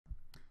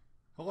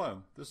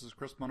Hello, this is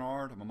Chris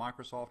Menard. I'm a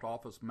Microsoft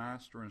Office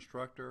Master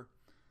Instructor.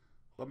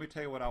 Let me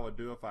tell you what I would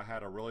do if I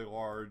had a really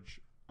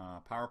large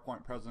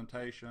PowerPoint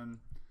presentation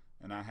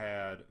and I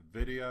had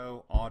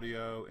video,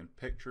 audio, and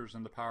pictures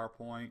in the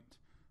PowerPoint,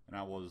 and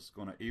I was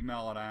going to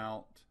email it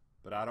out,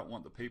 but I don't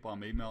want the people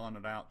I'm emailing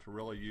it out to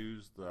really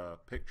use the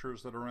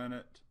pictures that are in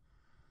it.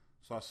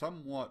 So I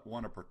somewhat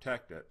want to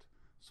protect it.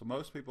 So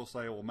most people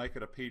say, well, make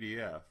it a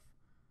PDF.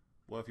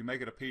 Well, if you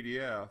make it a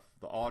PDF,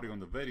 the audio and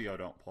the video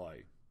don't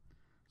play.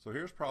 So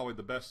here's probably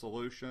the best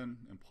solution,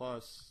 and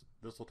plus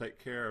this will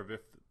take care of if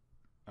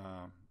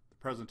the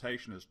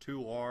presentation is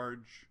too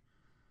large.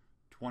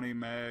 20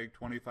 meg,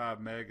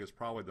 25 meg is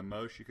probably the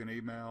most you can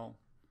email,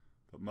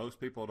 but most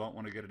people don't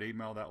want to get an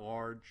email that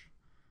large.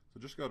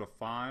 So just go to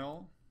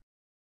File,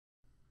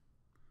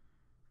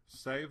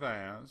 Save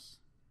As.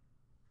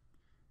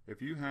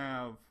 If you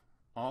have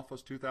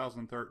Office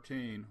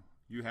 2013,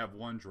 you have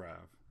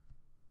OneDrive.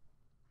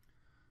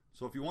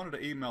 So if you wanted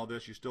to email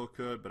this, you still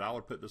could, but I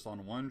would put this on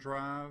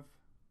OneDrive.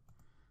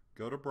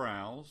 Go to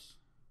Browse.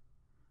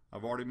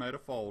 I've already made a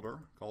folder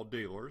called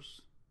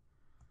Dealers.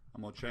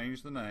 I'm going to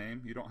change the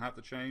name. You don't have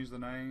to change the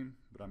name,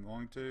 but I'm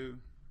going to.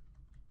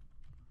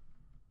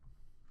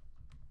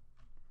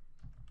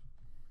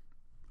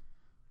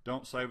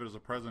 Don't save it as a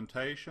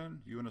presentation.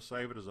 You want to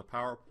save it as a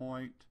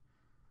PowerPoint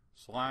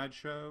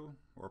slideshow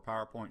or a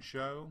PowerPoint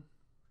show.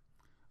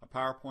 A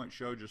PowerPoint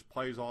show just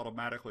plays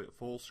automatically at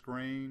full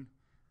screen,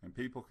 and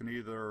people can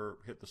either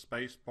hit the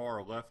space bar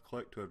or left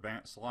click to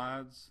advance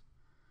slides.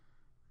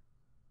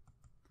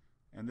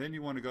 And then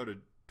you want to go to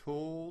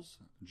Tools,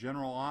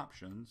 General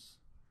Options,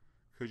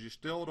 because you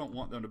still don't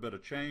want them to be able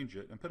to change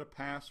it, and put a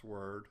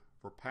password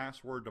for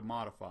password to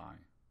modify.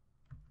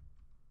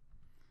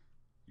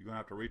 You're going to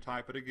have to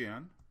retype it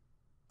again.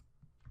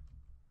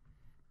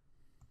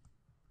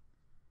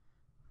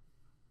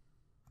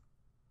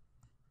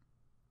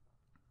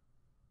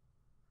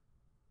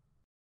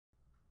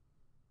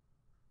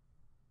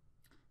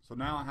 So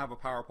now I have a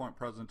PowerPoint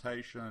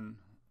presentation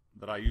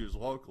that I use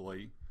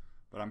locally,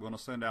 but I'm going to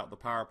send out the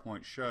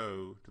PowerPoint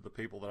show to the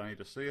people that I need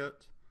to see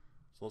it.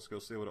 So let's go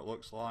see what it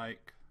looks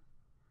like.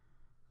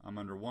 I'm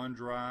under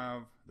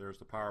OneDrive. There's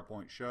the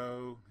PowerPoint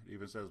show. It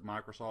even says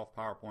Microsoft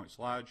PowerPoint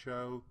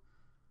Slideshow.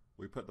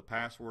 We put the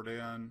password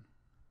in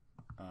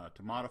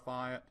to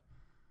modify it.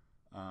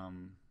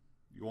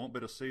 You won't be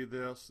able to see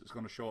this. It's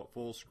going to show up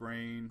full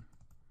screen.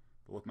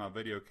 But with my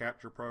video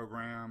capture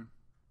program,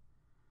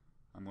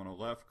 I'm going to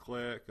left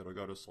click. It'll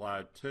go to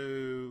slide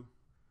 2.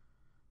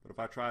 But if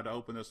I tried to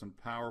open this in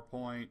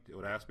PowerPoint, it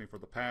would ask me for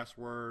the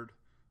password.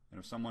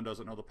 And if someone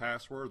doesn't know the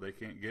password, they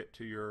can't get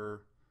to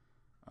your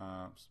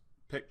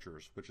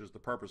pictures, which is the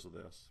purpose of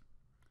this.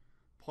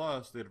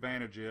 Plus, the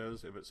advantage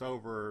is if it's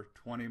over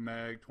 20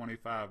 meg,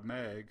 25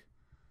 meg,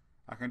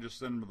 I can just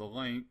send them the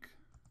link.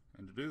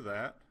 And to do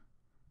that,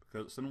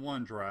 because it's in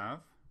OneDrive,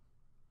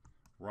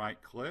 right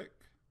click,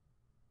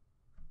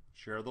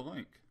 share the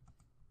link.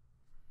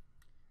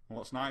 And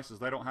what's nice is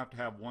they don't have to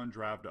have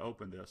OneDrive to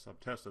open this. I've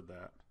tested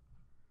that.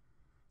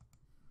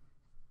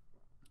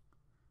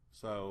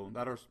 So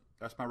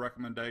that's my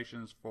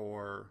recommendations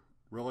for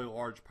really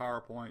large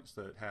PowerPoints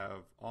that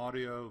have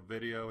audio,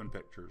 video, and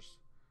pictures.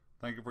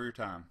 Thank you for your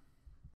time.